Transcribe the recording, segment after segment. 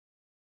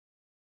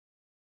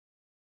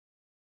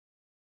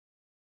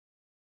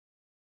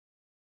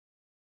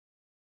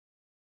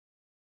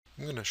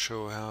I'm going to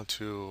show how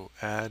to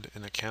add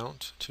an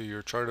account to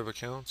your chart of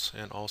accounts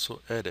and also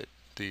edit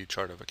the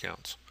chart of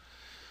accounts.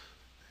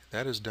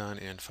 That is done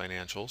in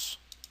Financials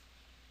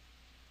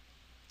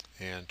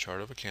and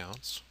Chart of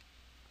Accounts.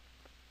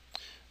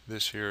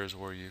 This here is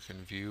where you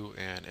can view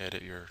and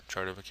edit your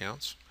chart of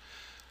accounts.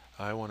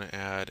 I want to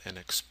add an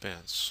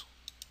expense.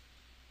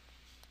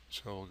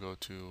 So we'll go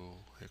to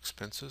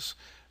Expenses.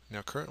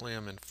 Now currently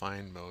I'm in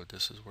Find mode.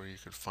 This is where you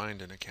could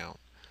find an account.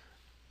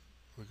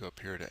 We go up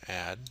here to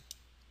Add,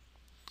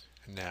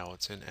 and now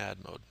it's in Add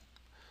mode.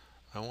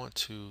 I want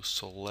to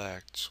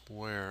select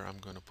where I'm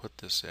going to put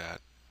this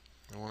at.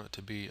 I want it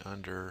to be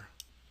under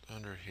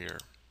here.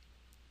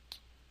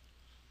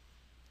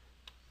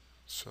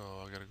 So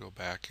I got to go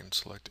back and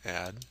select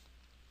Add,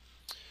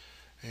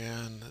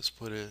 and let's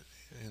put it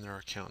in our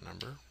account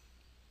number.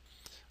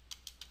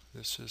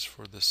 This is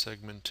for the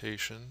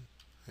segmentation.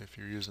 If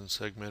you're using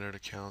segmented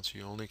accounts,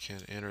 you only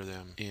can enter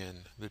them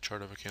in the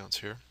chart of accounts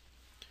here.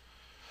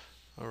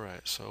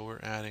 Alright, so we're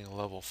adding a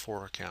level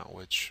 4 account,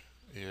 which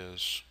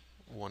is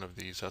one of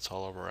these. That's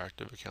all of our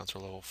active accounts are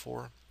level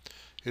 4.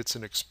 It's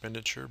an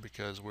expenditure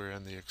because we're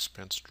in the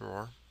expense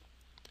drawer.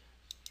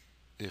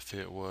 If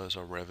it was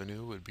a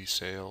revenue, it would be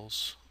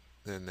sales,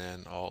 and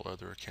then all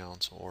other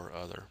accounts or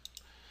other.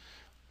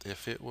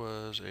 If it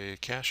was a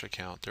cash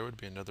account, there would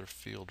be another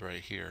field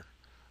right here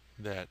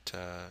that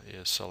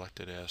is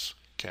selected as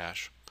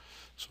cash.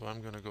 So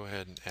I'm going to go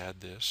ahead and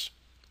add this.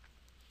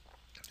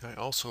 I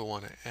also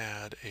want to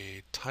add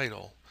a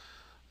title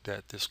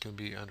that this can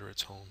be under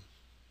its own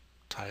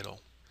title.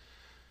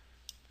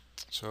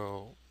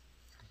 So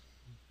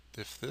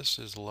if this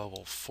is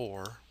level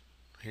 4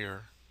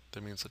 here,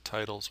 that means the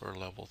titles are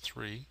level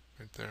 3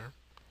 right there.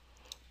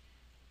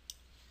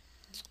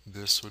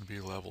 This would be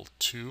level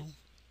 2.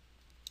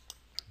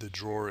 The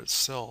drawer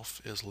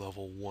itself is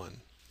level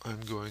 1.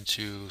 I'm going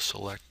to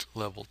select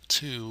level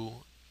 2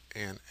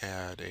 and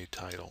add a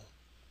title.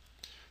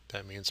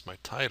 That means my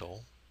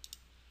title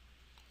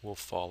will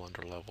fall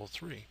under level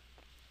 3.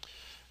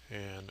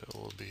 And it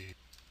will be,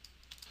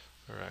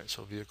 alright,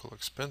 so vehicle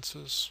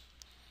expenses.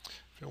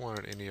 If you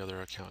wanted any other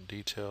account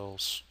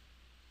details,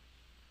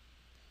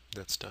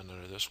 that's done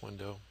under this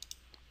window.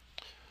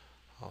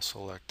 I'll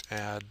select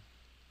Add.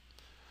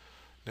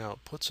 Now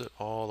it puts it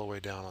all the way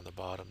down on the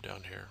bottom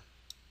down here.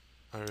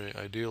 I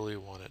ideally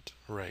want it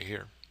right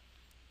here.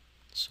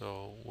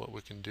 So what we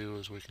can do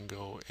is we can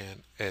go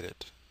and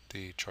edit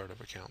the chart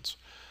of accounts.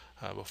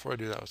 Before I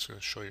do that, I was going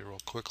to show you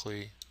real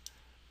quickly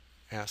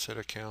asset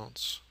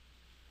accounts.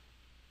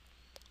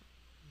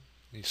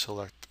 You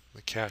select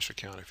the cash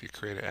account if you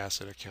create an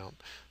asset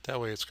account.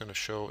 That way it's going to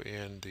show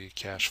in the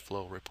cash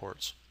flow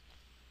reports.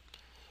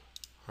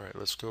 Alright,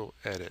 let's go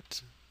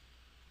edit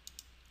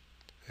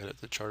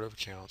the chart of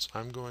accounts.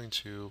 I'm going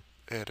to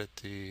edit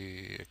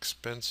the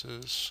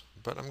expenses,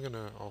 but I'm going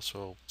to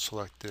also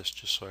select this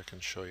just so I can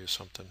show you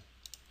something.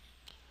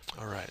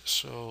 Alright,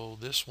 so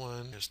this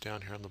one is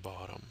down here on the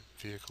bottom,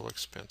 vehicle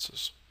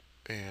expenses,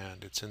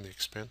 and it's in the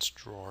expense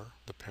drawer.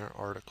 The parent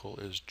article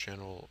is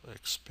general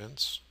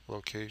expense.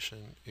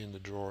 Location in the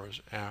drawer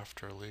is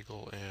after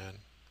legal and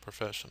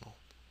professional.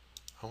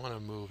 I want to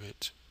move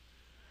it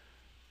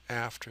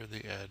after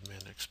the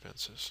admin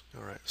expenses.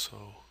 Alright,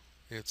 so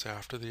it's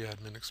after the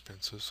admin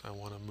expenses. I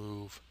want to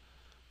move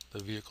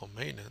the vehicle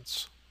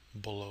maintenance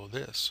below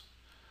this.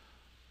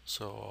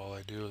 So all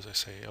I do is I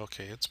say,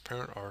 okay, it's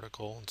parent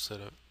article instead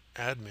of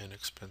admin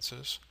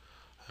expenses.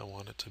 I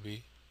want it to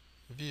be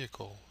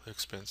vehicle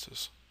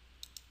expenses.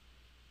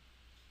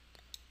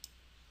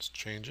 Let's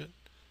change it,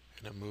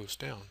 and it moves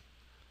down,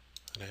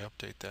 and I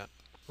update that.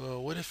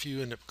 Well, what if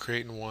you end up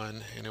creating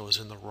one and it was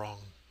in the wrong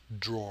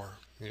drawer?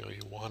 You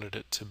wanted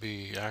it to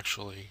be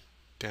actually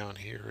down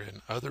here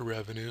in other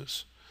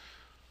revenues.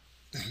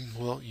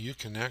 Well, you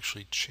can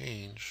actually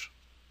change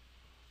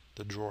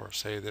the drawer.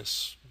 Say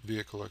this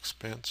vehicle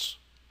expense,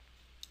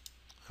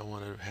 I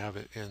want to have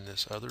it in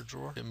this other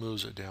drawer. It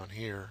moves it down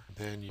here,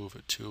 then you move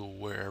it to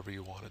wherever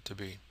you want it to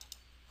be.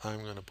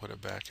 I'm going to put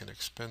it back in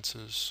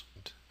expenses.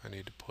 I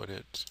need to put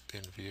it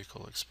in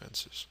vehicle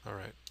expenses.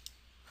 Alright,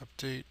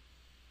 update.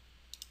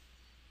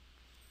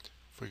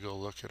 If we go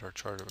look at our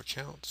chart of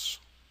accounts,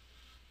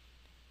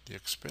 the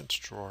expense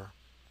drawer,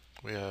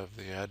 we have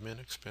the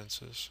admin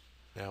expenses.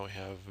 Now we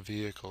have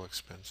vehicle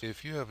expense.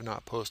 If you have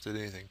not posted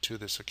anything to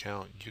this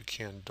account, you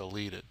can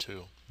delete it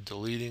too.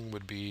 Deleting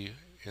would be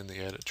in the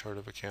edit chart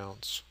of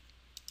accounts.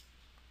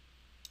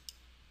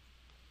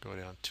 Go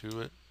down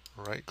to it,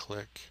 right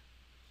click,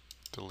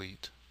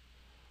 delete.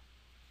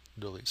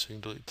 Delete. So you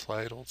can delete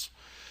titles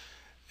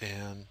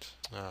and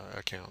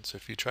accounts.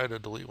 If you try to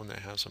delete one that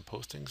has some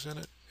postings in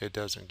it, it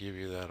doesn't give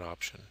you that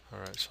option.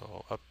 Alright,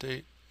 so I'll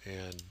update,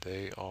 and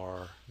they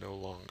are no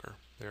longer.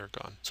 They're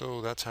gone.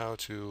 So that's how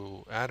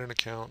to add an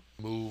account,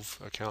 move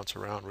accounts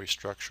around,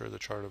 restructure the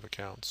chart of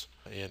accounts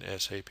in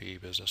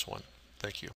SAP Business One. Thank you.